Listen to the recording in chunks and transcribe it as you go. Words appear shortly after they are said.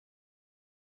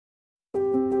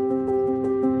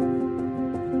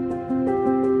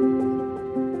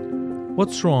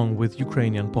What's wrong with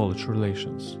Ukrainian-Polish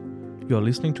relations? You are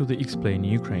listening to the Explain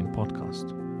Ukraine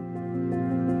podcast.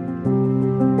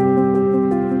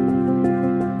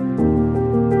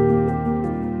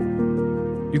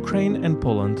 Ukraine and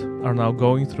Poland are now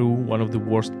going through one of the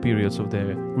worst periods of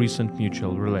their recent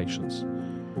mutual relations.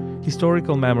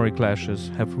 Historical memory clashes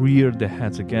have reared their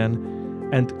heads again,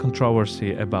 and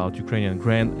controversy about Ukrainian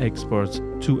grain exports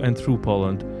to and through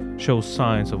Poland shows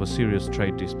signs of a serious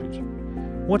trade dispute.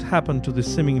 What happened to the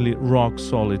seemingly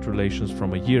rock-solid relations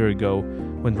from a year ago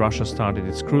when Russia started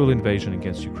its cruel invasion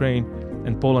against Ukraine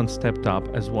and Poland stepped up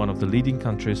as one of the leading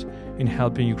countries in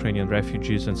helping Ukrainian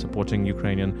refugees and supporting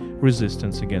Ukrainian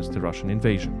resistance against the Russian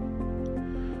invasion?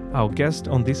 Our guest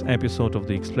on this episode of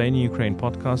the Explaining Ukraine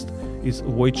podcast is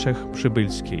Wojciech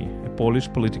Przybylski, a Polish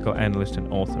political analyst and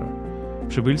author.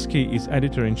 Przybylski is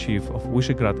editor-in-chief of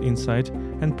Visegrad Insight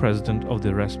and president of the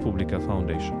Respublika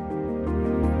Foundation.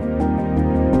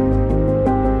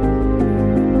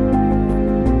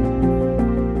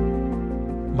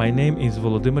 My name is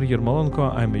Volodymyr Yermolenko.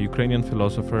 I'm a Ukrainian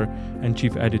philosopher and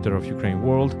chief editor of Ukraine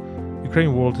World.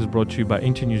 Ukraine World is brought to you by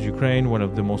Internews Ukraine, one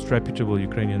of the most reputable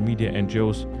Ukrainian media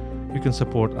NGOs. You can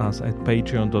support us at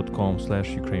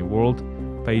patreon.com/UkraineWorld.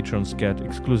 Patrons get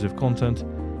exclusive content.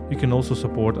 You can also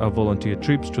support our volunteer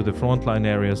trips to the frontline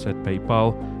areas at PayPal,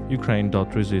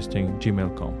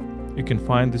 ukraine.resisting@gmail.com. You can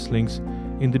find these links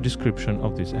in the description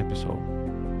of this episode.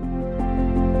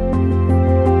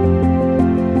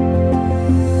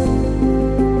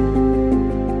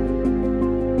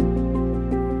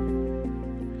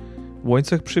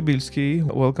 Wojciech Przybylski,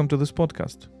 welcome to this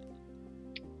podcast.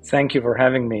 Thank you for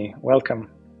having me. Welcome.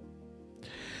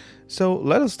 So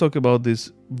let us talk about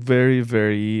this very,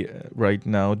 right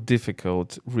now,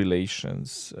 difficult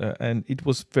relations. And it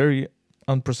was very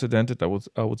unprecedented, I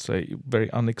would say, very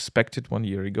unexpected 1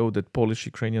 year ago that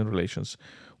Polish-Ukrainian relations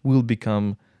will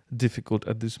become difficult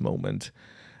at this moment.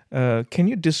 Can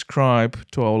you describe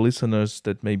to our listeners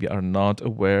that maybe are not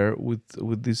aware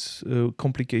with these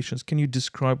complications, can you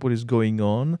describe what is going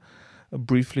on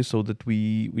briefly so that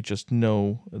we just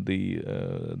know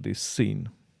the scene?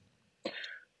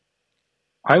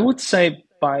 I would start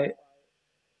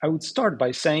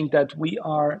by saying that we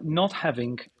are not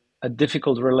having a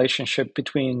difficult relationship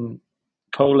between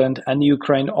Poland and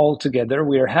Ukraine altogether.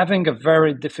 We are having a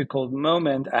very difficult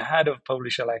moment ahead of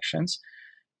Polish elections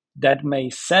that may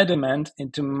sediment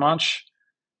into much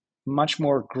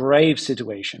more grave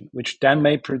situation, which then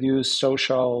may produce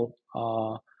social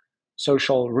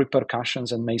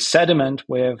repercussions and may sediment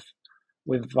with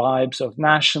vibes of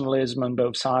nationalism on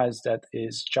both sides that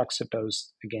is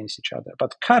juxtaposed against each other.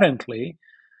 But currently,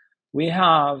 we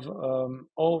have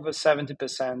over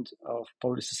 70% of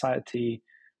Polish society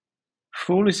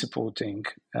fully supporting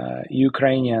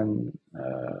Ukrainian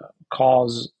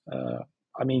cause.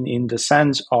 In the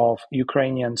sense of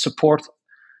Ukrainian support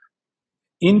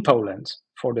in Poland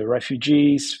for the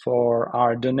refugees, for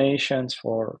our donations,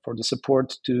 for the support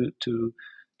to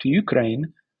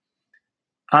Ukraine.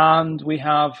 And we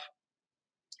have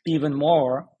even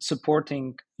more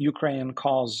supporting Ukrainian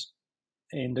cause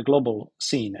in the global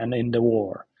scene and in the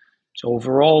war. So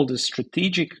overall, the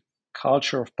strategic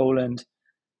culture of Poland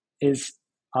is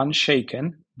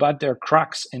unshaken, but there are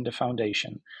cracks in the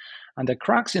foundation. And the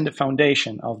cracks in the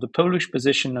foundation of the Polish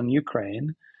position on Ukraine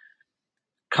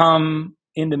come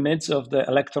in the midst of the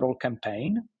electoral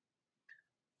campaign,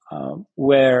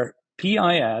 where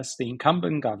PIS, the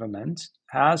incumbent government,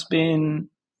 has been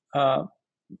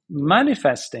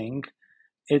manifesting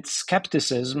its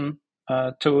skepticism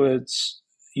towards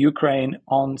Ukraine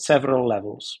on several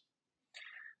levels.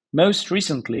 Most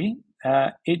recently,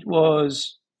 it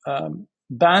was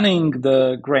banning the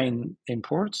grain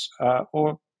imports, or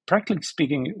practically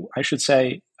speaking, I should say,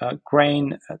 grain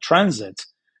transit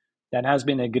that has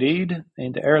been agreed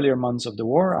in the earlier months of the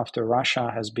war after Russia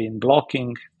has been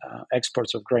blocking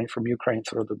exports of grain from Ukraine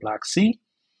through the Black Sea.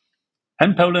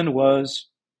 And Poland was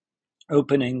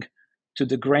opening to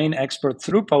the grain export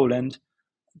through Poland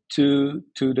to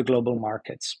the global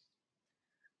markets.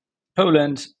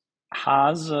 Poland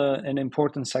has an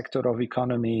important sector of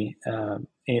economy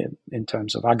in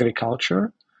terms of agriculture.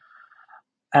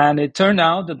 And it turned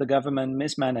out that the government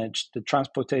mismanaged the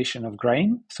transportation of grain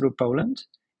through Poland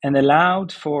and allowed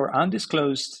for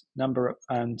undisclosed number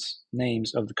and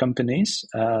names of the companies,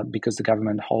 because the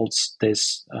government holds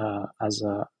this as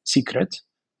a secret.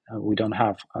 We don't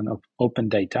have an open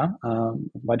data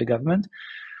by the government,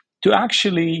 to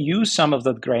actually use some of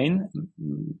that grain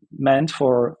meant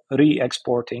for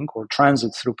re-exporting or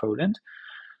transit through Poland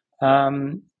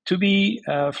to be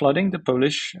flooding the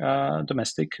Polish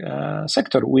domestic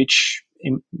sector, which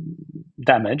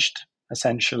damaged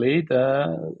essentially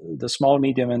the small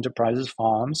medium enterprises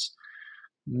farms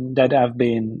that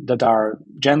are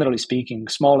generally speaking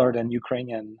smaller than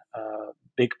Ukrainian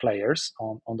big players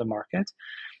on the market,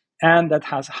 and that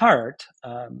has hurt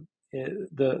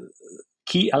the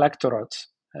key electorate,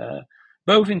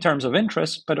 both in terms of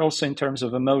interest but also in terms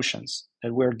of emotions.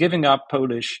 That we're giving up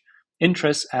Polish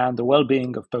interests and the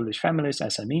well-being of Polish families,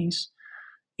 SMEs,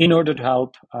 in order to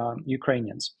help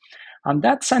Ukrainians. And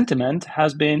that sentiment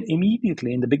has been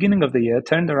immediately, in the beginning of the year,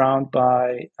 turned around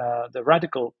by the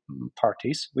radical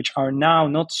parties, which are now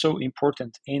not so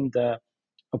important in the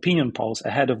opinion polls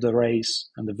ahead of the race,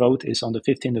 and the vote is on the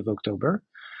 15th of October.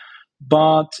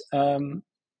 But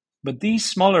these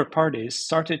smaller parties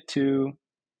started to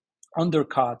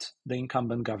undercut the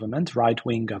incumbent government,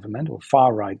 right-wing government or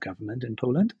far-right government in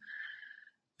Poland,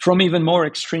 from even more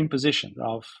extreme positions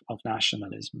of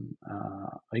nationalism,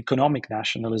 economic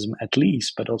nationalism at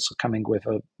least, but also coming with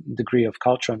a degree of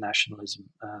cultural nationalism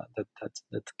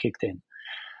that kicked in.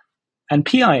 And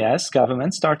PIS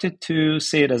government started to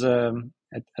see it as a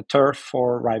turf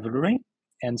for rivalry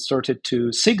and started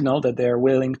to signal that they're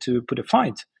willing to put a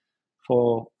fight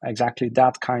for exactly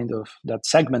that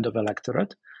segment of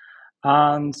electorate.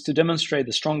 And to demonstrate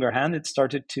the stronger hand, it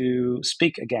started to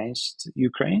speak against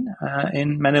Ukraine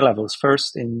in many levels.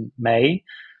 First, in May,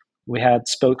 we had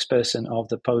spokesperson of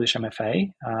the Polish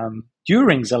MFA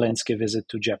during Zelensky's visit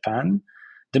to Japan,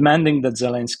 demanding that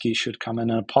Zelensky should come and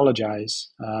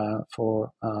apologize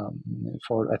for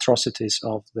atrocities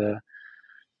of the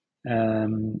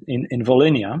in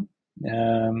Volhynia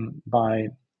by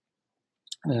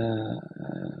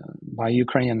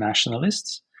Ukrainian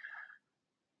nationalists.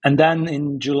 And then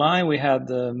in July, we had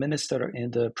the minister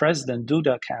in the President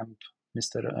Duda camp,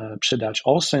 Mr. Przybylski,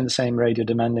 also in the same radio,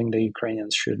 demanding the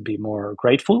Ukrainians should be more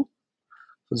grateful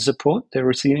for the support they're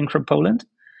receiving from Poland.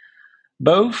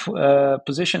 Both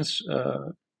positions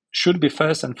should be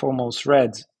first and foremost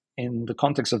read in the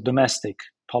context of domestic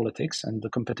politics and the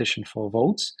competition for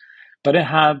votes. But it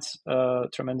had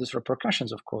tremendous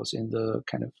repercussions, of course, in the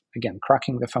kind of, again,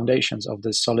 cracking the foundations of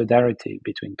the solidarity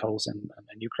between Poles and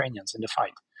Ukrainians in the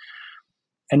fight.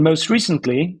 And most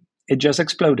recently, it just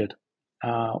exploded.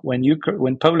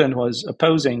 When Poland was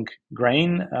opposing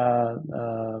grain,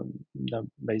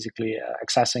 basically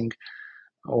accessing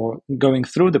or going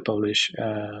through the Polish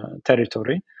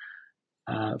territory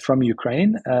from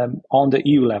Ukraine on the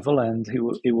EU level, and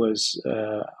he was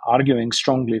arguing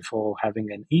strongly for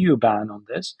having an EU ban on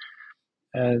this.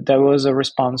 There was a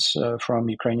response from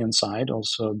Ukrainian side,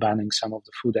 also banning some of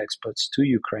the food exports to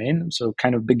Ukraine. So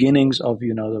kind of beginnings of,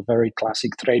 the very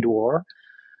classic trade war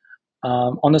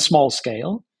on a small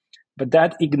scale. But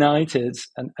that ignited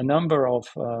a number of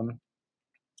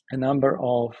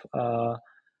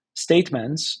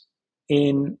statements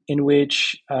in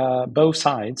which both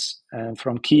sides,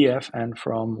 from Kiev and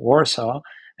from Warsaw,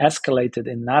 escalated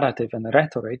in narrative and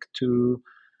rhetoric to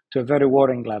a very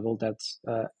worrying level that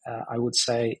I would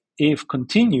say, if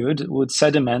continued, would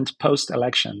sediment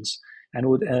post-elections and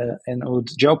would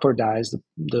jeopardize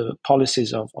the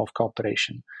policies of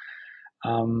cooperation.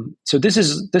 So this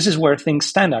is where things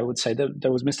stand. I would say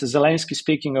there was Mr. Zelensky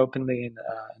speaking openly in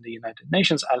the United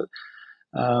Nations,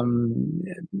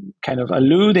 kind of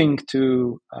alluding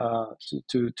to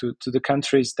the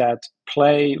countries that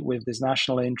play with this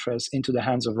national interest into the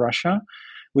hands of Russia,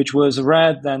 which was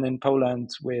read then in Poland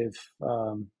with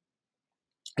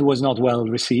it was not well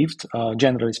received,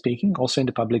 generally speaking, also in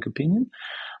the public opinion,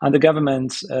 and the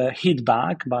government hit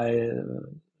back by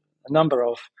a number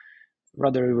of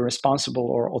rather irresponsible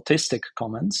or autistic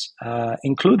comments,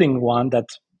 including one that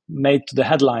made the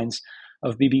headlines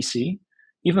of BBC,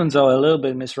 even though a little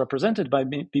bit misrepresented by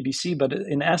BBC, but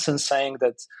in essence saying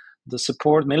that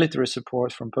the military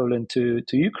support from Poland to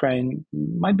Ukraine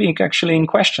might be actually in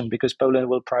question because Poland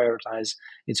will prioritize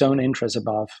its own interests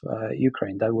above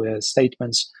Ukraine.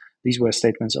 These were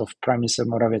statements of Prime Minister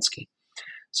Morawiecki.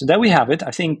 So there we have it.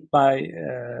 I think by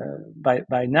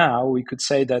now we could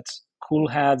say that cool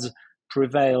heads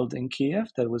prevailed in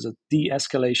Kiev. There was a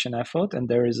de-escalation effort, and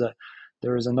there is a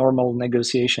normal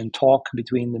negotiation talk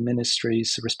between the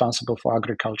ministries responsible for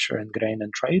agriculture and grain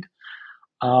and trade.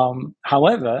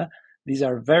 However, these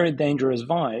are very dangerous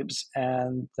vibes,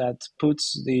 and that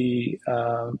puts the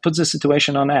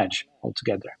situation on edge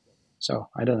altogether. So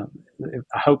I don't know.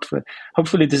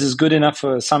 Hopefully this is good enough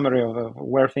for a summary of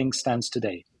where things stands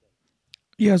today.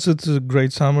 Yes, it's a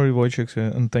great summary, Wojciech,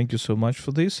 and thank you so much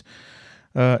for this.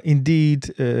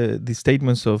 Indeed, the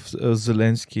statements of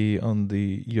Zelensky on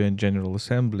the UN General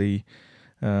Assembly,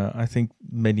 I think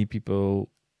many people,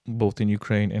 both in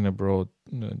Ukraine and abroad,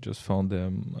 just found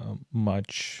them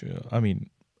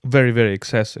very, very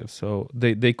excessive. So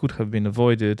they could have been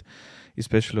avoided,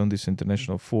 especially on this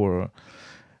international forum.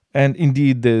 And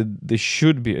indeed, there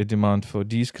should be a demand for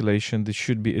de-escalation. There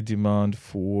should be a demand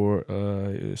for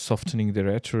softening the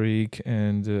rhetoric.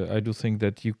 And I do think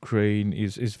that Ukraine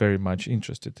is very much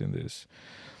interested in this.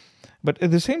 But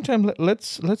at the same time,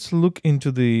 let's look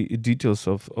into the details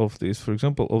of this. For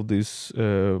example, of this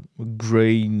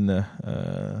grain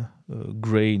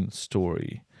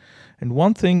story. And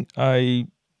one thing I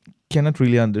cannot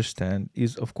really understand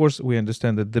is, of course, we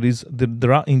understand that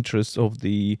there are interests of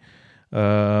the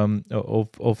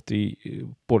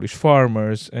Polish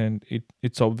farmers, and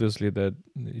it's obviously that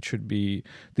it should be,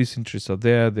 these interests are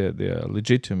there, they are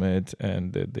legitimate,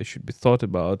 and they should be thought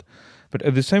about. But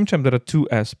at the same time, there are two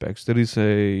aspects. There is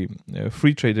a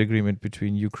free trade agreement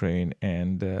between Ukraine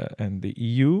and the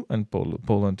EU, and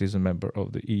Poland is a member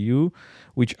of the EU,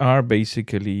 which are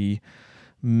basically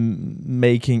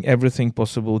making everything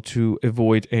possible to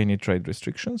avoid any trade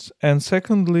restrictions. And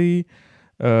secondly,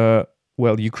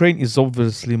 Ukraine is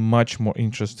obviously much more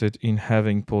interested in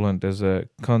having Poland as a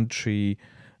country,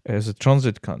 as a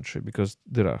transit country, because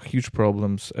there are huge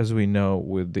problems, as we know,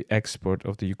 with the export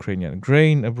of the Ukrainian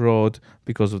grain abroad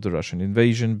because of the Russian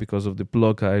invasion, because of the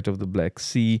blockade of the Black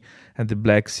Sea, and the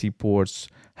Black Sea ports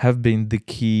have been the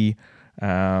key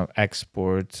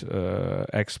export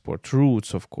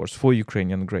routes, of course, for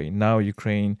Ukrainian grain. Now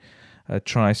Ukraine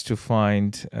tries to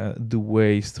find the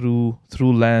way through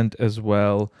land as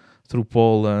well, through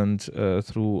Poland,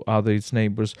 through other its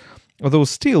neighbors. Although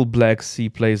still Black Sea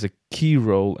plays a key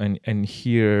role, and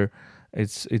here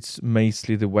it's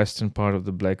mostly the western part of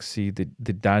the Black Sea,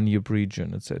 the Danube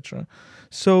region, etc.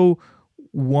 So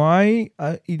why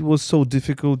it was so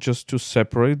difficult just to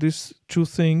separate these two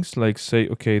things, like say,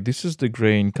 okay, this is the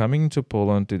grain coming into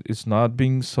Poland, it's not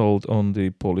being sold on the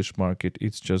Polish market,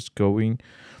 it's just going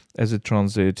as a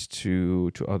transit to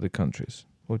other countries.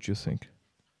 What do you think?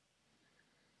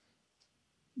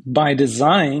 By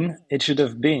design, it should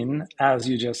have been as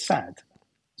you just said.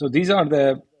 So these are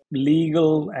the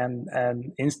legal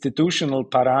and institutional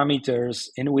parameters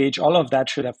in which all of that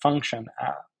should have functioned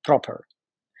proper.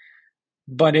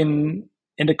 But in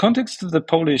the context of the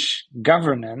Polish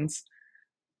governance,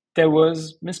 there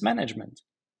was mismanagement.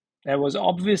 There was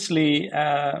obviously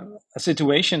a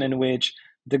situation in which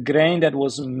the grain that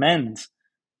was meant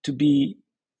to be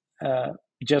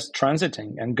just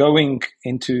transiting and going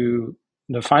into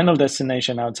the final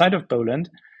destination outside of Poland,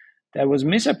 that was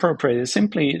misappropriated.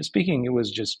 Simply speaking, it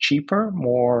was just cheaper,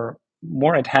 more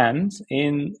at hand,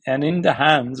 in the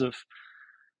hands of,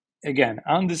 again,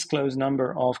 undisclosed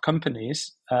number of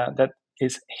companies that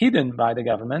is hidden by the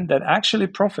government, that actually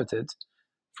profited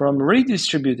from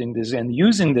redistributing this and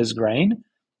using this grain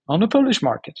on the Polish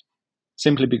market,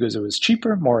 simply because it was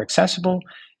cheaper, more accessible.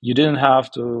 You didn't have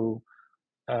to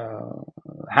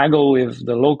haggle with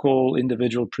the local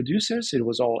individual producers. It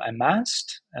was all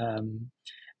amassed,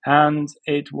 and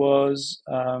it was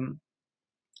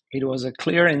a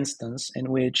clear instance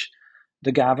in which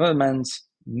the government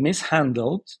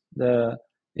mishandled the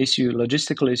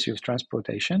logistical issue of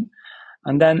transportation,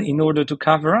 and then in order to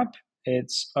cover up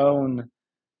its own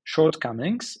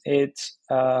shortcomings, it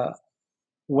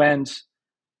went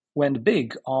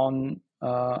big on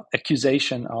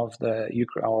accusation of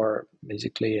or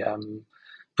basically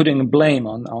putting blame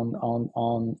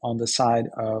on the side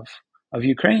of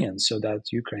Ukrainians, so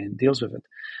that Ukraine deals with it.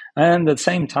 And at the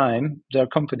same time, there are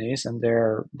companies, and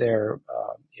there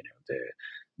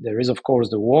is, of course,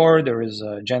 the war. There is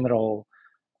a general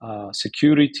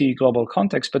security, global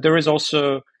context, but there is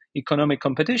also economic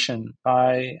competition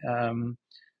by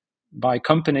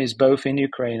companies both in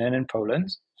Ukraine and in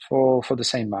Poland for the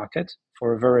same market,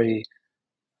 for a very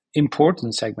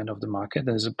important segment of the market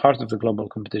as a part of the global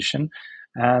competition,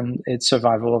 and it's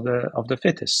survival of the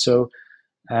fittest. So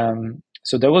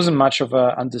there wasn't much of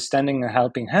a understanding and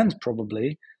helping hand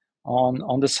probably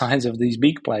on the sides of these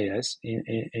big players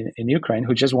in Ukraine,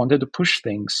 who just wanted to push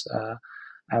things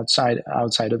outside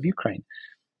of Ukraine.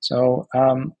 So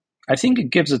I think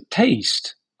it gives a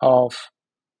taste of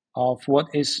what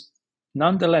is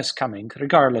nonetheless coming,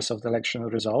 regardless of the election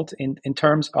result, in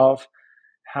terms of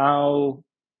how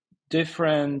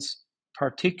different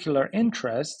particular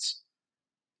interests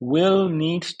will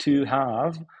need to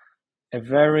have a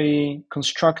very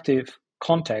constructive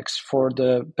context for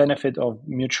the benefit of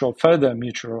further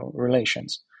mutual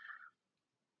relations.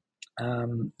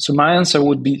 So my answer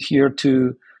would be here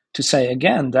to say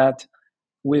again that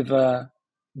with a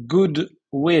good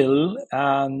will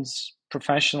and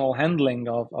professional handling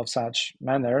of such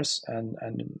manners, and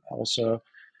also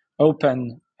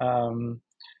open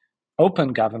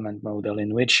government model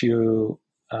in which you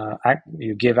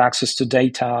you give access to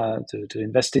data, to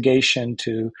investigation,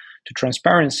 to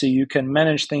transparency, you can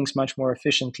manage things much more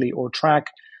efficiently or track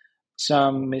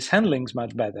some mishandlings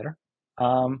much better.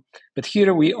 But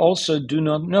here we also do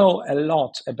not know a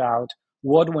lot about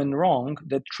what went wrong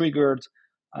that triggered,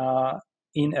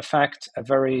 in effect, a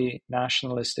very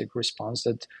nationalistic response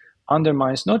that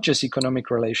undermines not just economic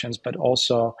relations, but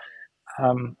also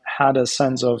had a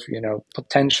sense of,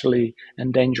 potentially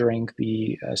endangering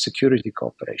the security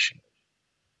cooperation.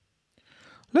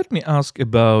 Let me ask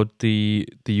about the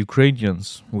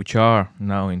Ukrainians, which are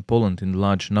now in Poland in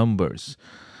large numbers.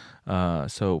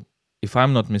 So, if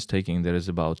I'm not mistaken, there is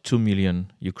about 2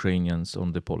 million Ukrainians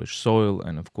on the Polish soil,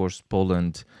 and of course,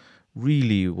 Poland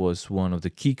really was one of the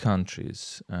key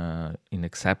countries in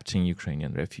accepting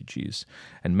Ukrainian refugees,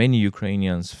 and many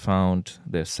Ukrainians found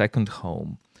their second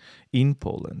home in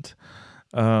Poland.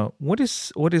 What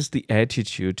is the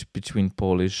attitude between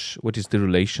Polish? What is the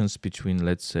relations between,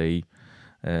 let's say,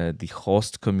 the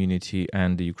host community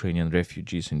and the Ukrainian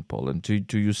refugees in Poland?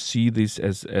 Do you see this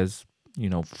as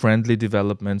friendly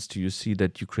developments? Do you see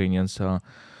that Ukrainians are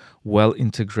well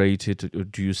integrated, or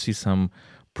do you see some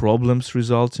problems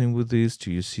resulting with this? Do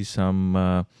you see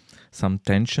some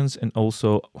tensions? And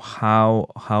also,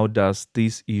 how does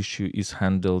this issue is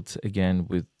handled again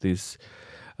with this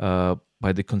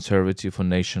by the conservative or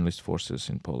nationalist forces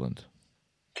in Poland?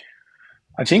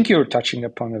 I think you're touching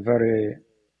upon a very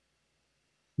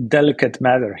delicate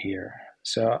matter here.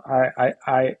 So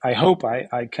I hope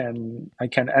I can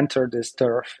enter this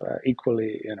turf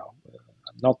equally,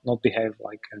 not behave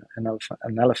like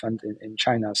an elephant in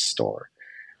China's store.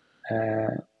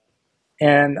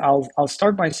 And I'll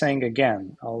start by saying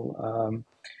again,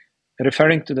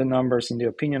 referring to the numbers in the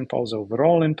opinion polls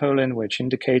overall in Poland, which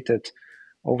indicated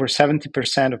over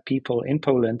 70% of people in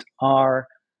Poland are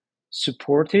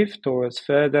supportive towards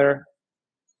further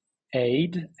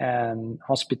aid and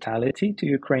hospitality to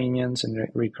Ukrainians and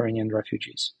Ukrainian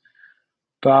refugees.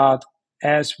 But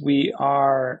as we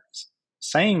are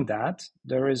saying that,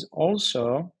 there is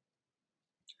also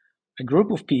a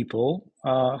group of people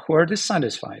who are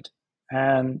dissatisfied,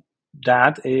 and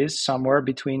that is somewhere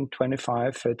between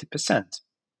 25-30%.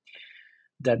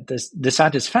 That this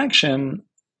dissatisfaction,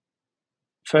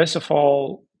 first of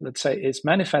all, let's say, is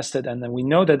manifested, and then we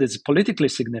know that it's politically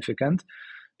significant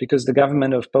because the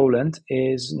government of Poland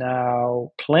is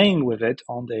now playing with it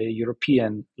on the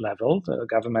European level. The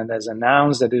government has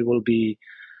announced that it will be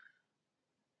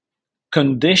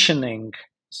conditioning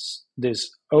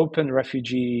this open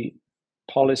refugee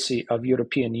policy of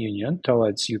European Union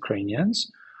towards Ukrainians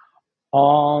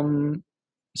on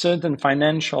certain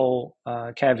financial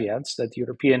caveats that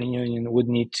European Union would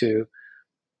need to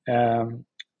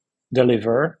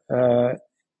deliver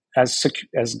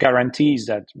as guarantees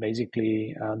that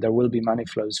basically there will be money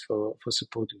flows for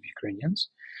support of Ukrainians,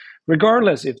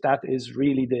 regardless if that is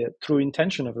really the true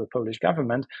intention of the Polish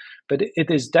government. But it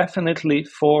is definitely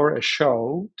for a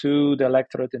show to the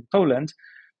electorate in Poland,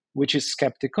 which is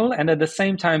skeptical. And at the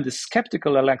same time, the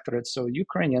skeptical electorate, so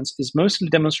Ukrainians, is mostly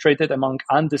demonstrated among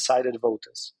undecided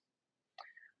voters.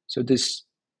 So this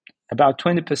about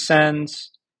 20%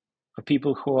 of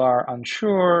people who are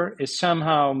unsure is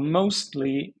somehow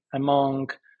mostly among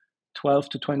 12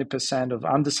 to 20% of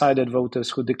undecided voters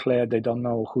who declare they don't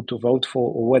know who to vote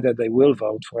for or whether they will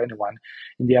vote for anyone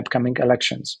in the upcoming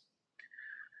elections.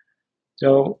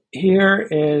 So here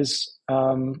is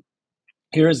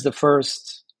the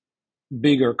first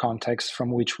bigger context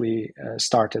from which we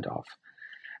started off.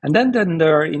 And then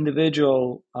there are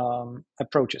individual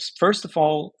approaches. First of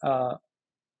all,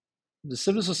 the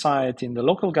civil society and the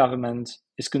local government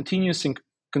is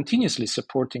continuously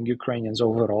supporting Ukrainians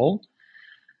overall.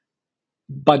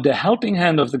 But the helping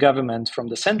hand of the government from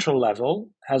the central level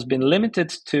has been limited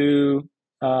to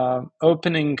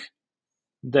opening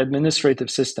the administrative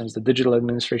systems, the digital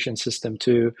administration system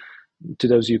to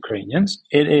those Ukrainians.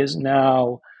 It is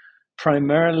now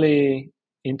primarily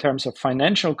in terms of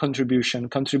financial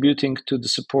contributing to the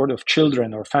support of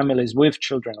children or families with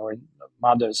children or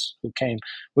mothers who came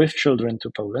with children to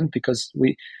Poland, because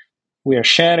we are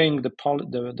sharing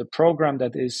the program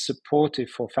that is supportive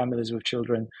for families with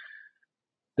children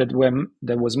that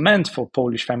was meant for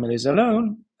Polish families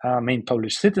alone,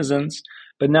 Polish citizens,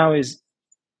 but now is,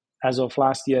 as of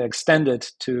last year, extended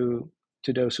to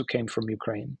those who came from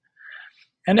Ukraine.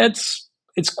 And it's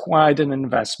quite an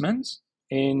investment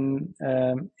in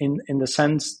the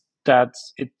sense that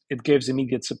it gives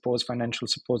immediate support, financial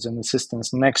support and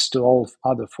assistance next to all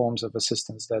other forms of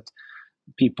assistance that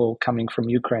people coming from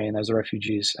Ukraine as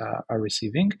refugees are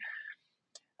receiving.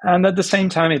 And at the same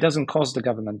time, it doesn't cost the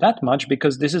government that much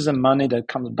because this is a money that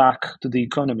comes back to the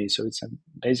economy. So it's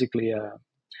basically a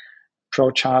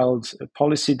pro-child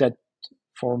policy that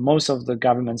for most of the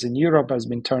governments in Europe has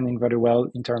been turning very well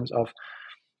in terms of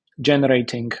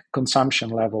generating consumption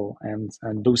level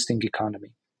and boosting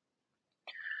economy.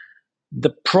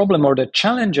 The problem or the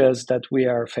challenges that we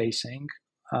are facing,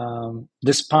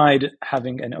 despite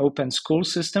having an open school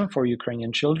system for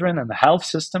Ukrainian children and a health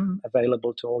system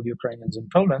available to all Ukrainians in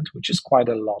Poland, which is quite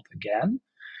a lot again,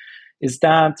 is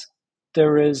that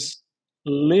there is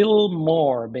little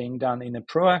more being done in a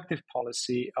proactive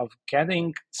policy of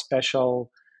getting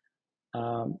special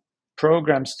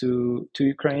programs to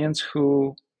Ukrainians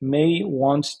who may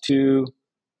want to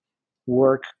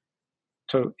work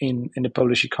in the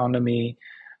Polish economy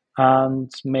and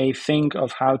may think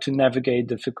of how to navigate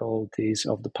difficulties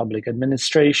of the public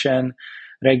administration,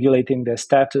 regulating their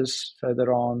status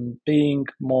further on, being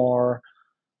more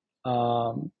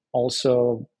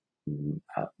also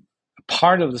a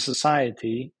part of the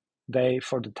society. They,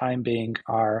 for the time being,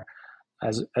 are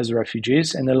as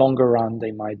refugees. In the longer run,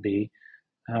 they might be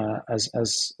as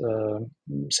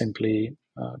simply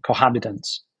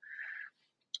cohabitants.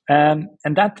 And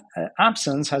that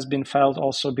absence has been felt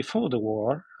also before the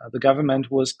war. The government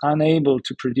was unable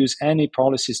to produce any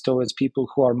policies towards people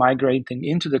who are migrating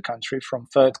into the country from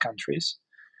third countries,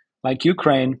 like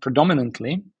Ukraine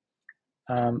predominantly.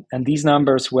 And these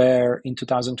numbers were in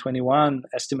 2021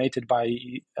 estimated by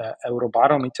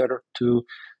Eurobarometer to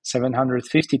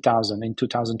 750,000 in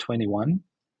 2021.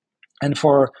 And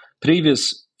for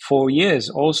previous 4 years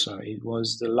also, it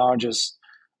was the largest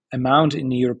amount in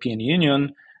the European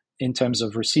Union in terms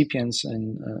of recipients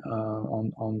and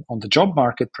on the job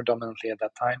market predominantly at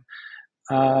that time.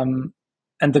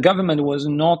 And the government was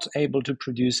not able to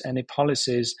produce any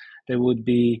policies that would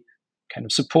be kind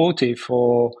of supportive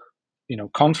for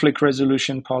conflict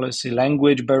resolution policy,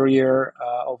 language barrier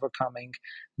overcoming.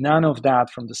 None of that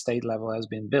from the state level has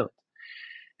been built.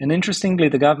 And interestingly,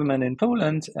 the government in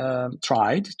Poland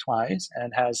tried twice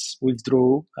and has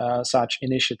withdrew such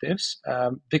initiatives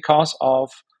because of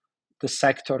the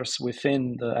sectors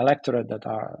within the electorate that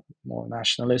are more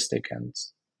nationalistic and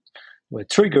were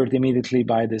triggered immediately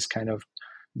by this kind of,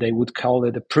 they would call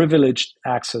it a privileged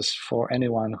access for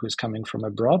anyone who's coming from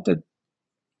abroad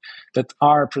that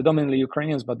are predominantly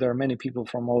Ukrainians, but there are many people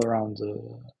from all around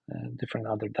different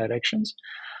other directions.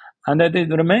 And that it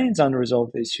remains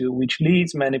unresolved issue, which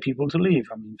leads many people to leave.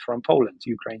 I mean, from Poland,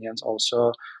 Ukrainians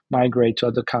also migrate to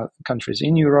other countries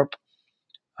in Europe,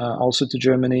 also to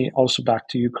Germany, also back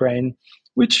to Ukraine,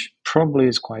 which probably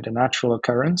is quite a natural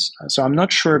occurrence. So I'm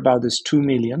not sure about this 2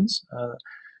 millions.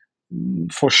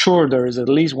 For sure, there is at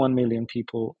least 1 million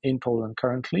people in Poland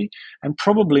currently, and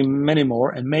probably many more,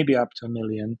 and maybe up to 1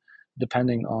 million,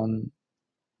 depending on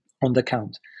the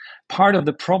count. Part of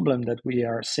the problem that we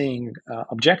are seeing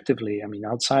objectively, I mean,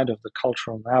 outside of the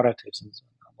cultural narratives and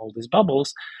all these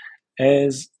bubbles,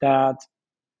 is that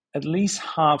at least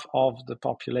half of the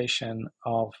population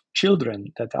of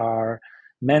children that are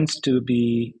meant to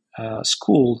be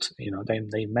schooled,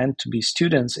 they meant to be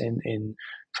students in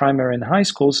primary and high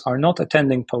schools, are not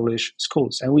attending Polish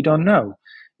schools. And we don't know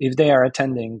if they are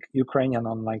attending Ukrainian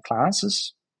online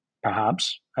classes,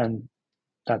 perhaps, and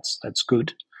that's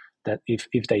good. That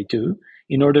if they do,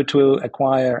 in order to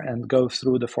acquire and go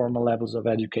through the formal levels of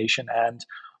education and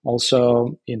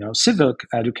also, civic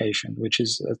education, which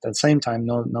is at the same time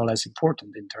no less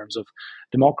important in terms of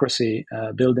democracy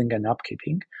building and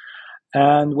upkeeping,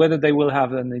 and whether they will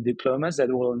have any diplomas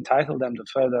that will entitle them to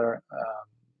further,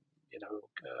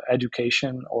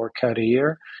 education or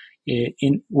career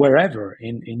in wherever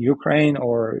in Ukraine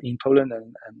or in Poland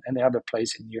and any other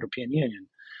place in the European Union.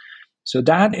 So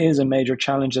that is a major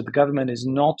challenge that the government is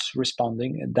not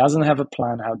responding. It doesn't have a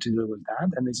plan how to deal with that,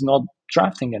 and it's not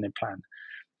drafting any plan.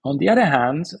 On the other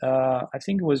hand, I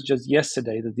think it was just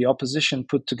yesterday that the opposition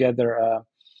put together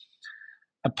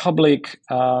a public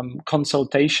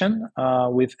consultation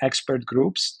with expert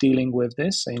groups dealing with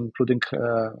this, including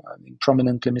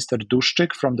prominently Mr.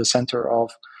 Duszczyk from the Center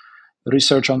of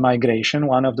Research on Migration,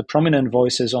 one of the prominent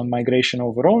voices on migration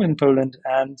overall in Poland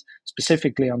and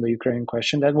specifically on the Ukrainian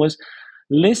question, that was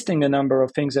listing a number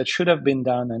of things that should have been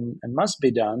done and must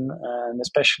be done, and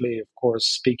especially, of course,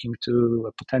 speaking to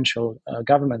a potential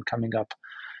government coming up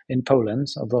in Poland,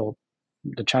 although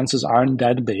the chances aren't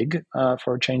that big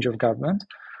for a change of government,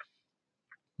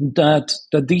 that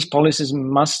these policies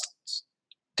must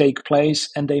take place,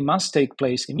 and they must take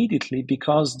place immediately,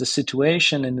 because the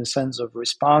situation in the sense of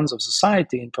response of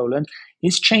society in Poland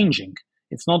is changing.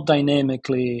 It's not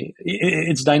dynamically,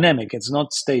 it's dynamic, it's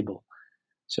not stable.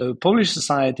 So Polish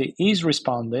society is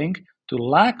responding to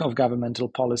lack of governmental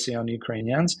policy on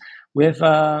Ukrainians with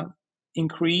an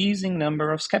increasing number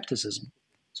of skepticism.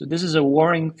 So this is a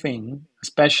worrying thing,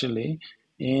 especially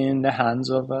in the hands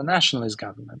of a nationalist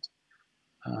government,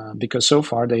 because so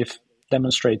far they've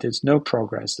demonstrated no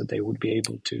progress that they would be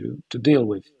able to deal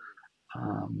with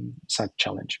such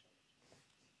challenge.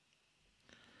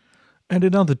 And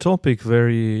another topic,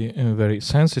 very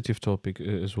sensitive topic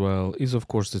as well, is of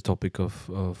course the topic of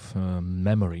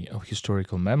memory, of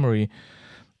historical memory.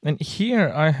 And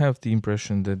here I have the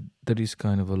impression that there is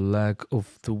kind of a lack of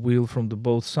the will from the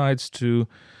both sides to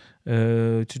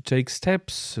take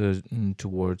steps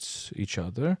towards each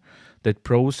other. That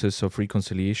process of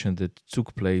reconciliation that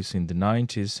took place in the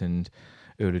 90s and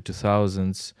early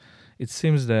 2000s, it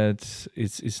seems that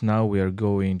it's now we are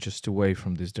going just away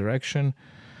from this direction.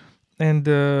 And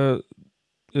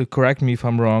correct me if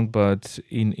I'm wrong, but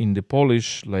in the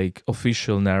Polish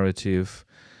official narrative,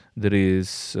 there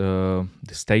is the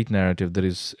state narrative. There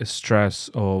is a stress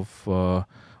of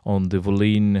on the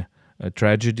Volyn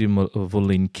tragedy,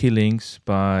 Volyn killings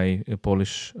by a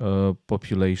Polish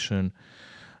population,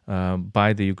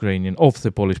 by the Ukrainian of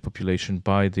the Polish population,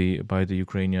 by the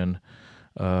Ukrainian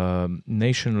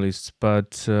nationalists,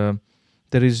 but.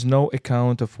 There is no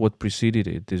account of what preceded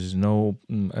it. There is no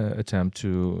attempt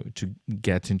to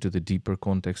get into the deeper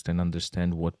context and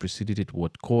understand what preceded it,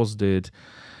 what caused it,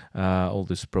 all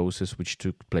this process which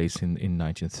took place in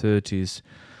 1930s.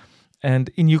 And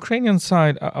in Ukrainian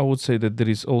side, I would say that there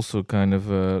is also kind of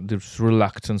there's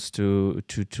reluctance to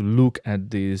look at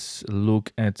this,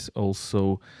 look at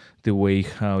also the way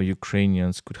how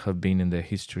Ukrainians could have been in their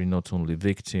history, not only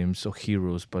victims or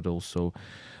heroes, but also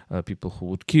people who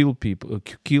would kill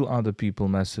other people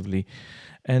massively,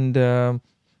 and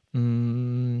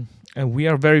we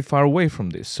are very far away from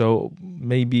this. So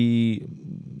maybe,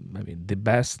 I mean, the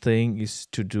best thing is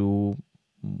to do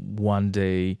one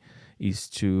day is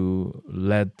to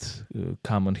let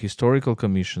common historical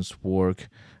commissions work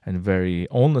and very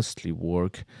honestly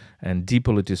work and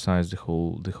depoliticize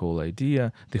the whole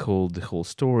idea, the whole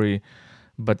story.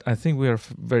 But I think we are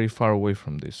very far away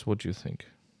from this. What do you think?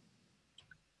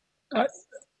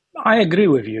 I agree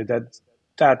with you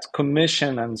that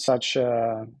commission and such,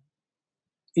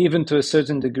 even to a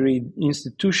certain degree,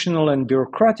 institutional and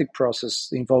bureaucratic process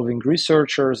involving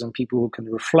researchers and people who can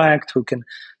reflect, who can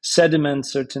sediment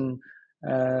certain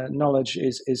knowledge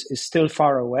is still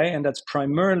far away, and that's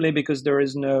primarily because there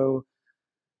is no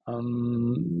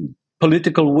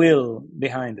political will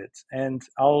behind it. And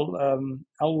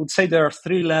I would say there are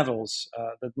three levels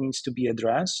that needs to be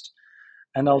addressed.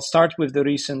 And I'll start with the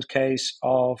recent case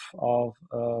of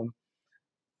a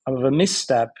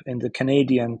misstep in the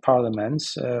Canadian Parliament,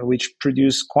 which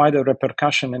produced quite a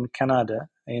repercussion in Canada,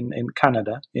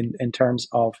 in terms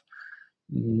of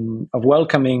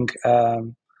welcoming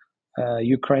a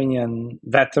Ukrainian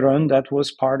veteran that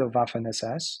was part of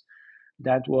Waffen-SS,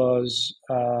 that was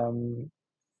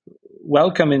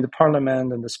welcome in the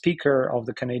Parliament, and the Speaker of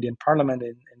the Canadian Parliament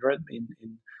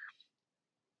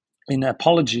in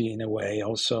apology, in a way,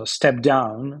 also stepped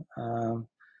down,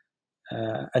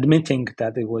 admitting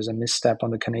that it was a misstep on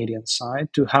the Canadian side.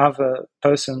 To have a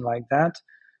person like that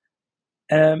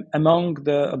among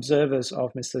the observers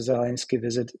of Mr. Zelensky's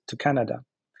visit to Canada.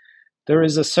 There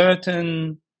is a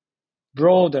certain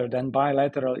broader than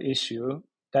bilateral issue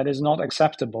that is not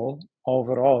acceptable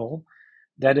overall,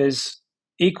 that is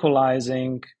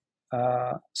equalizing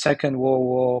Second World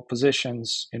War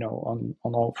positions, on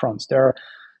all fronts. There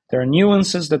are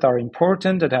nuances that are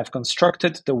important, that have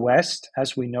constructed the West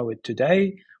as we know it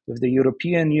today, with the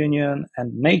European Union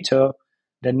and NATO,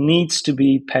 that needs to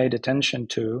be paid attention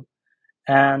to.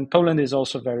 And Poland is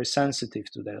also very sensitive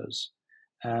to those.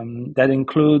 That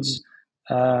includes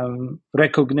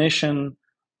recognition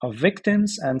of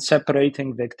victims and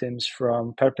separating victims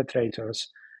from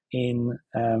perpetrators in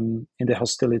the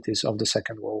hostilities of the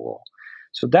Second World War.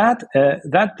 So that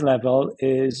level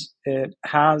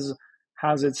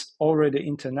has its already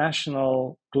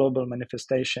international global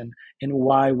manifestation in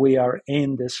why we are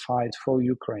in this fight for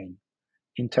Ukraine,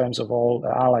 in terms of all the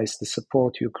allies to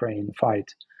support Ukraine fight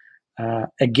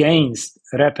against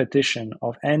repetition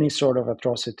of any sort of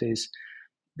atrocities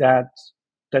that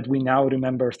we now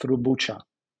remember through Bucha,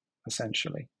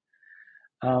 essentially.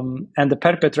 And the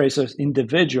perpetrators,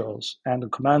 individuals, and the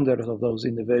commanders of those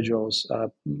individuals,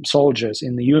 soldiers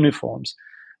in the uniforms,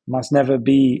 must never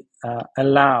be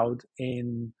allowed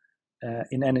in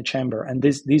any chamber. And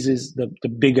this is the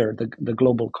bigger, the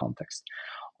global context.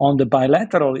 On the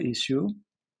bilateral issue,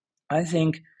 I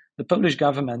think the Polish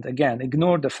government, again,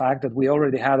 ignored the fact that we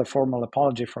already had a formal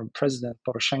apology from President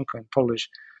Poroshenko in Polish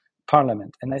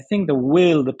parliament. And I think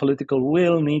the political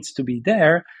will needs to be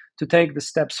there to take the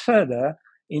steps further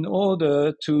in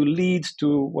order to lead to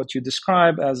what you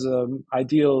describe as an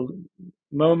ideal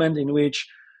moment in which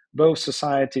both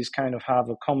societies kind of have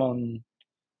a common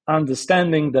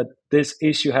understanding that this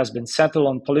issue has been settled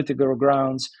on political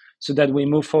grounds, so that we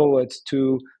move forward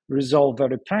to resolve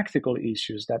very practical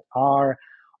issues that are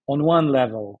on one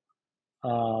level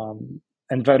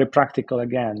and very practical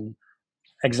again,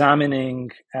 examining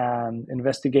and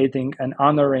investigating and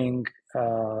honoring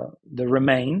the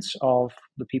remains of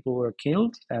the people who were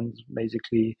killed, and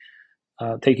basically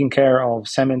taking care of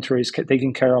cemeteries,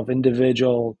 taking care of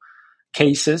individual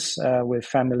cases with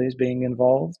families being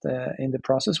involved in the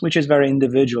process, which is very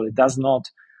individual. It does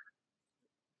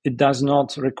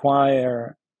not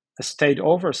require a state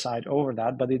oversight over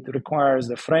that, but it requires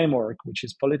the framework, which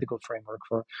is political framework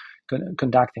for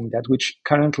conducting that, which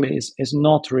currently is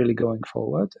not really going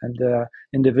forward. And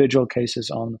individual cases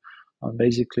on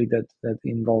basically that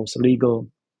involves legal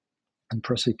and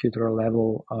prosecutorial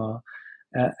level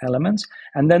elements.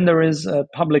 And then there is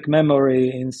public memory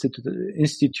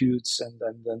institutes and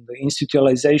the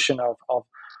institutionalization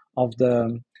of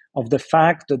the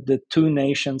fact that the two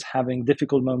nations having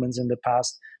difficult moments in the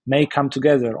past may come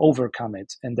together, overcome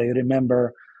it, and they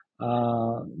remember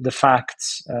the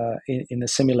facts in a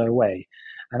similar way.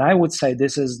 And I would say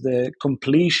this is the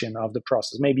completion of the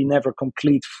process, maybe never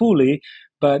complete fully,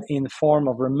 but in form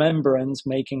of remembrance,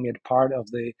 making it part of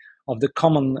the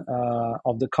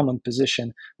common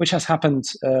position, which has happened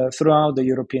throughout the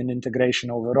European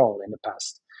integration overall in the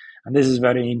past. And this is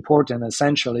very important,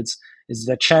 essential. It's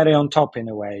the cherry on top in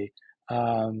a way,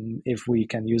 if we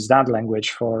can use that language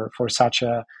for such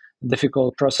a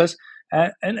difficult process.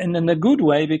 And in a good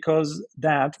way, because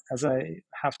that, as I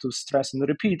have to stress and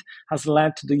repeat, has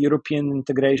led to the European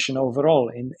integration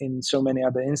overall in so many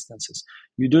other instances.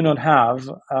 You do not have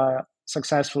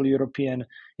successful European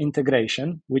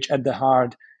integration, which at the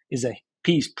heart is a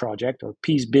peace project or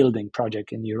peace building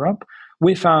project in Europe,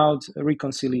 without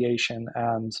reconciliation.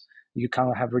 And you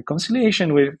cannot have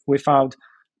reconciliation without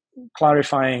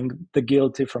clarifying the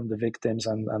guilty from the victims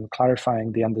and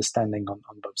clarifying the understanding on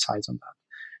both sides on that.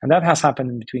 And that has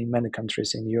happened between many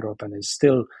countries in Europe and is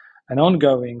still an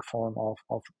ongoing form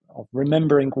of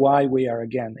remembering why we are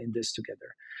again in this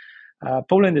together.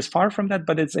 Poland is far from that,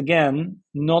 but it's again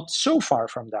not so far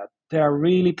from that. There are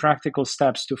really practical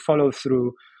steps to follow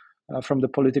through from the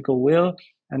political will,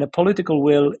 and the political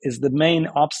will is the main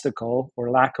obstacle, or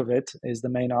lack of it is the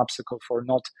main obstacle for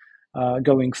not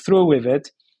going through with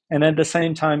it. And at the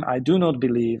same time, I do not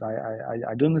believe,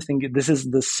 I don't think this is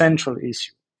the central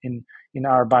issue in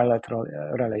our bilateral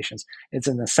relations. It's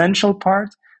an essential part.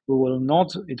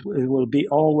 It will be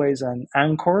always an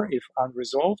anchor if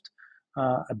unresolved.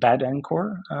 A bad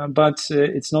anchor, but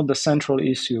it's not the central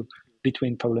issue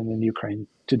between Poland and Ukraine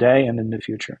today and in the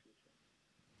future.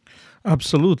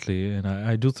 Absolutely, and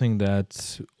I do think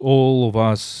that all of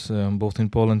us, both in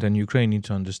Poland and Ukraine, need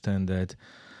to understand that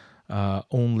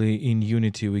only in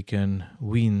unity we can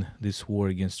win this war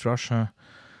against Russia,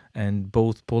 and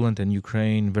both Poland and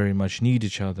Ukraine very much need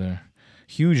each other,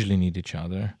 hugely need each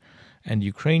other. And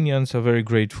Ukrainians are very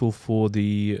grateful for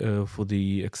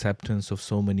the acceptance of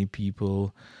so many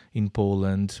people in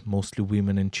Poland, mostly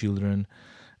women and children,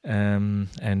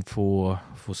 and for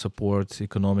support,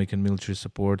 economic and military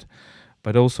support.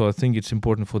 But also, I think it's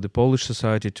important for the Polish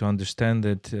society to understand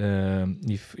that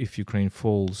if Ukraine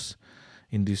falls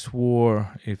in this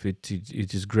war, if it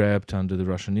is grabbed under the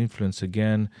Russian influence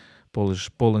again,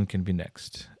 Poland can be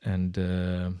next. And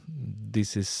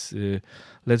this is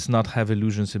let's not have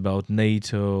illusions about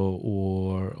NATO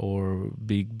or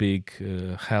big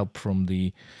help from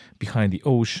the behind the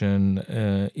ocean.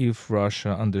 If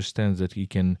Russia understands that he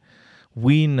can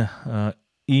win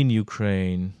in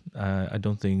Ukraine, I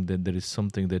don't think that there is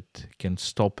something that can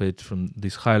stop it from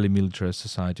this highly militarized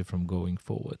society from going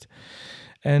forward.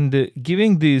 And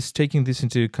taking this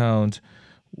into account,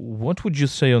 what would you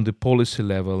say on the policy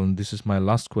level? And this is my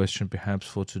last question, perhaps,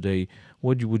 for today.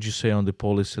 What would you say on the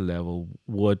policy level?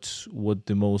 What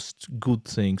the most good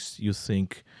things you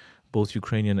think both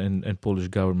Ukrainian and Polish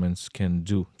governments can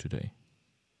do today?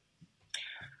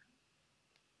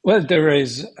 Well, there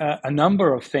is a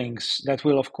number of things that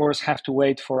will, of course, have to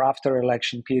wait for after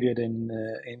election period in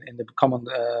the common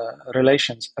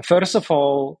relations. First of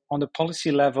all, on the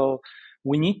policy level,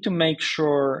 we need to make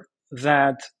sure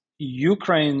that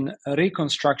Ukraine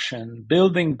reconstruction,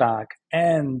 building back,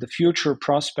 and the future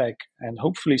prospect, and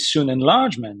hopefully soon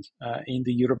enlargement in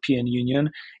the European Union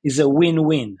is a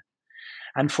win-win.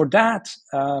 And for that,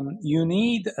 you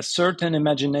need a certain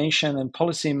imagination and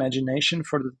policy imagination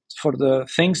for the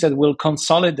things that will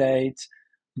consolidate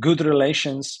good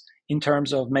relations in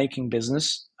terms of making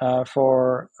business.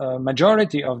 For a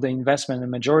majority of the investment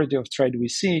and majority of trade we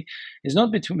see is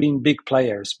not between big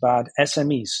players, but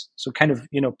SMEs. So kind of,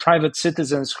 private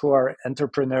citizens who are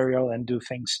entrepreneurial and do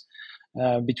things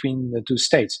between the two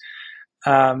states.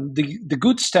 The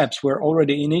good steps were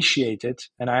already initiated,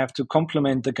 and I have to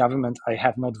compliment the government I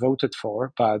have not voted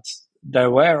for, but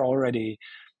there were already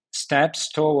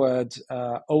steps toward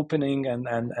opening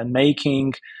and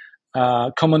making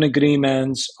common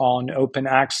agreements on open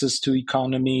access to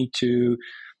economy, to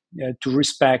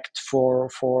respect for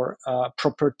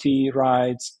property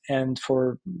rights, and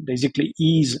for basically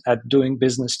ease at doing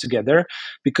business together,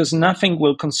 because nothing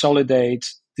will consolidate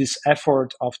this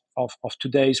effort of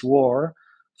today's war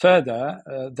further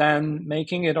than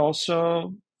making it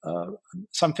also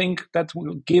something that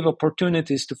will give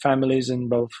opportunities to families in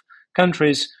both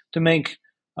countries to make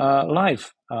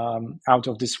life out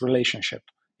of this relationship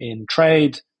in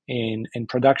trade, in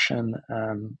production,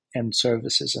 and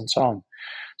services, and so on.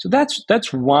 So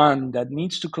that's one that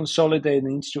needs to consolidate,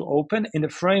 needs to open in the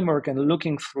framework and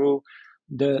looking through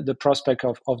the prospect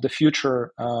of the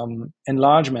future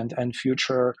enlargement and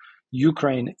future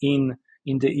Ukraine in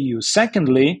the EU.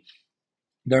 Secondly,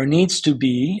 there needs to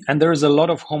be, and there is a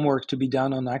lot of homework to be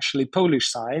done on actually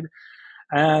Polish side,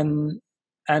 and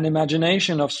an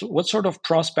imagination of what sort of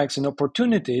prospects and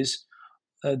opportunities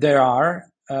there are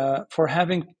for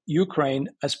having Ukraine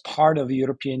as part of the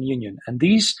European Union. And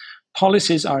these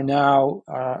policies are now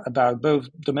about both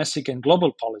domestic and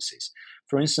global policies.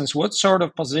 For instance, what sort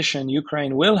of position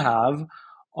Ukraine will have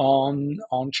on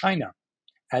China,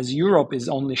 as Europe is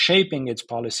only shaping its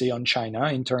policy on China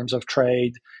in terms of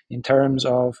trade, in terms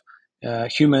of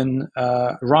human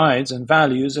rights and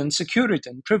values and security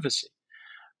and privacy.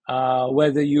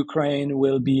 Whether Ukraine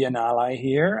will be an ally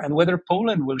here, and whether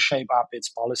Poland will shape up its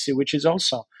policy, which is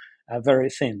also very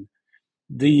thin.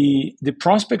 The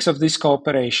prospects of this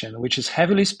cooperation, which is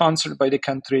heavily sponsored by the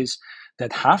countries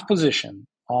that have position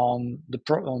on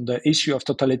the issue of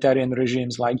totalitarian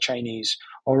regimes like Chinese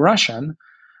or Russian,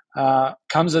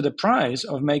 comes at the price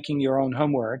of making your own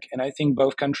homework. And I think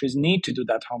both countries need to do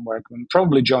that homework, and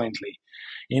probably jointly,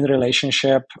 in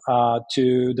relationship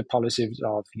to the policies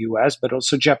of US, but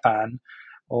also Japan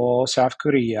or South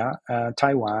Korea,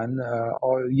 Taiwan,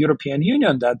 or European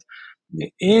Union that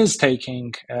is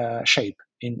taking shape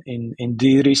in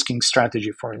de-risking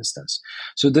strategy, for instance.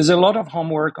 So there's a lot of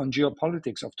homework on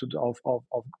geopolitics of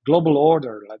global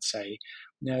order, let's say,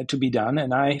 to be done.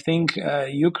 And I think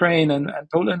Ukraine and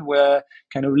Poland were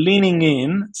kind of leaning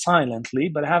in silently,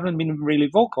 but haven't been really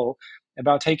vocal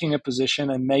about taking a position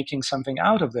and making something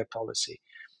out of their policy.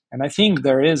 And I think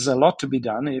there is a lot to be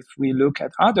done if we look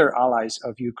at other allies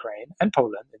of Ukraine and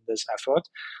Poland in this effort,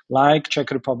 like Czech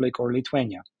Republic or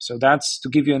Lithuania. So that's to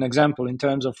give you an example in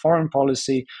terms of foreign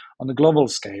policy on a global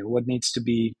scale, what needs to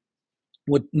be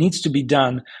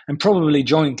done, and probably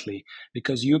jointly,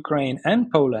 because Ukraine and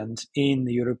Poland in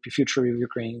the future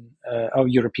of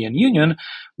European Union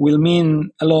will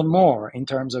mean a lot more in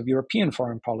terms of European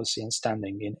foreign policy and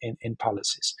standing in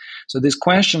policies. So this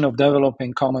question of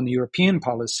developing common European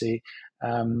policy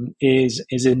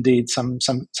is indeed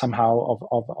somehow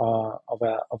of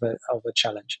a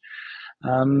challenge.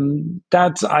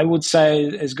 That I would say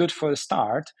is good for a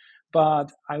start.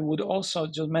 But I would also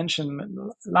just mention,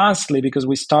 lastly, because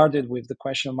we started with the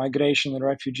question of migration and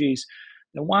refugees,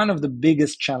 that one of the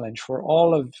biggest challenge for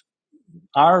all of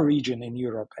our region in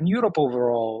Europe, and Europe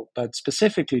overall, but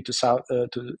specifically to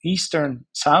southeastern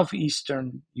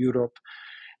Europe,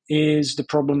 is the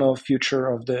problem of future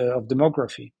of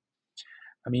demography.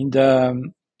 I mean,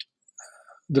 the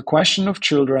question of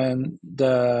children,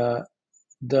 the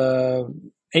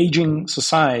aging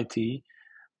society,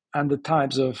 and the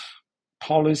types of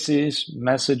policies,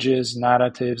 messages,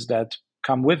 narratives that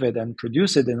come with it and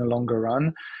produce it in the longer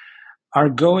run are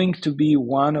going to be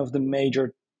one of the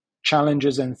major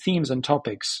challenges and themes and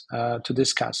topics to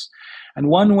discuss. And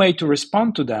one way to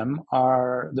respond to them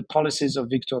are the policies of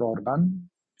Viktor Orban,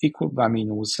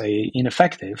 we'll say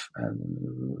ineffective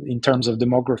in terms of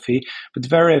demography, but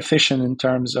very efficient in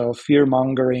terms of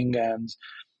fear-mongering and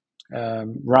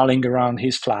rallying around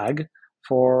his flag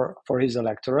for his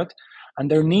electorate. And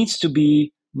there needs to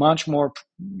be much more,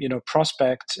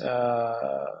 prospect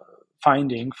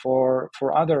finding for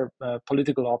other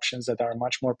political options that are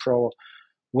much more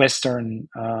pro-Western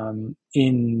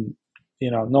in,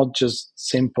 not just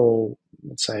simple,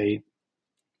 let's say,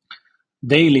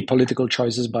 daily political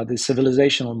choices, but the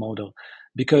civilizational model.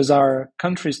 Because our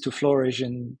countries to flourish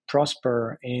and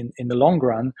prosper in the long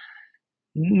run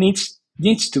needs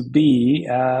to be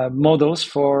models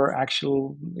for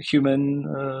actual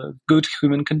good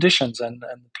human conditions and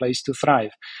place to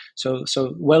thrive. So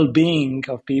well-being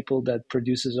of people that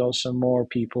produces also more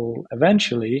people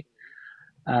eventually,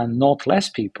 and not less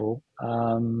people,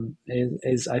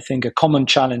 is I think a common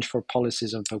challenge for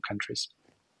policies of those countries.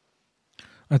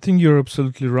 I think you're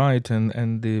absolutely right,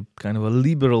 and the kind of a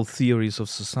liberal theories of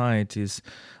societies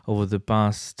over the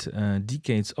past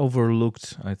decades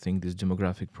overlooked, I think, these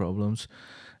demographic problems.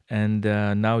 And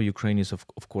now Ukraine is,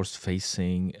 of course,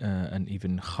 facing an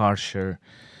even harsher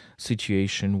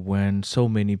situation when so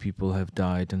many people have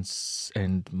died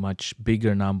and much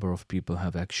bigger number of people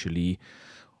have actually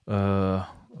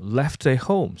left their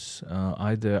homes,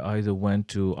 either went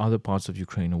to other parts of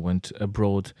Ukraine or went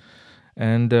abroad.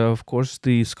 And of course,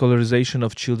 the scholarization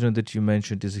of children that you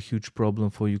mentioned is a huge problem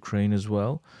for Ukraine as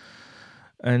well.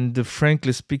 And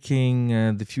frankly speaking,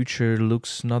 the future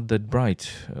looks not that bright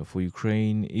for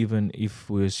Ukraine, even if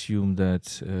we assume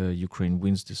that Ukraine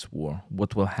wins this war.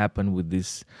 What will happen with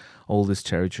all these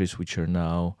territories which are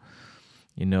now,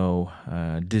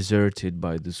 deserted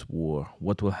by this war?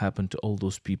 What will happen to all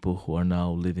those people who are now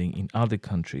living in other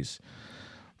countries?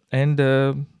 And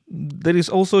there is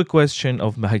also a question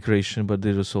of migration, but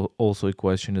there is also a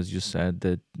question, as you said,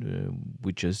 that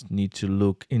we just need to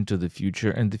look into the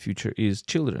future, and the future is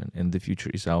children, and the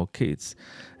future is our kids.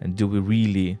 And do we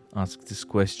really ask this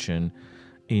question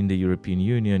in the European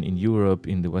Union, in Europe,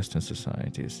 in the Western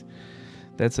societies?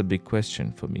 That's a big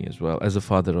question for me as well, as a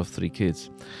father of 3 kids.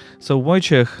 So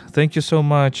Wojciech, thank you so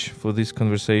much for this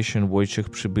conversation. Wojciech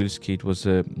Przybylski, it was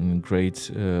a great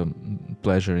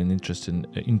pleasure and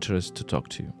interest to talk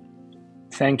to you.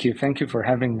 Thank you. Thank you for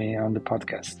having me on the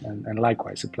podcast. And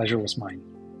likewise, the pleasure was mine.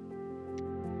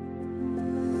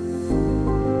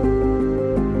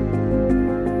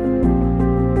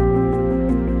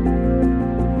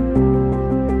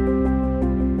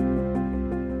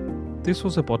 This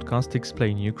was a podcast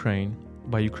Explain Ukraine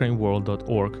by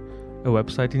ukraineworld.org, a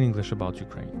website in English about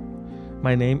Ukraine.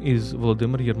 My name is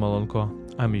Volodymyr Yermolenko.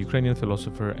 I'm a Ukrainian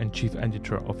philosopher and chief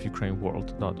editor of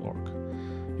ukraineworld.org.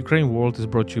 Ukraine World is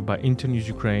brought to you by Internews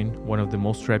Ukraine, one of the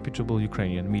most reputable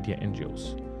Ukrainian media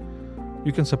NGOs.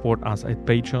 You can support us at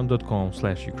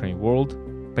patreon.com/UkraineWorld.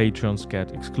 Patrons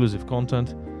get exclusive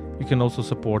content. You can also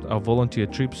support our volunteer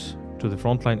trips to the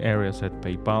frontline areas at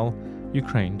PayPal,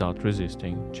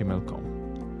 ukraine.resisting@gmail.com.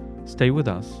 Stay with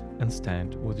us and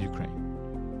stand with Ukraine.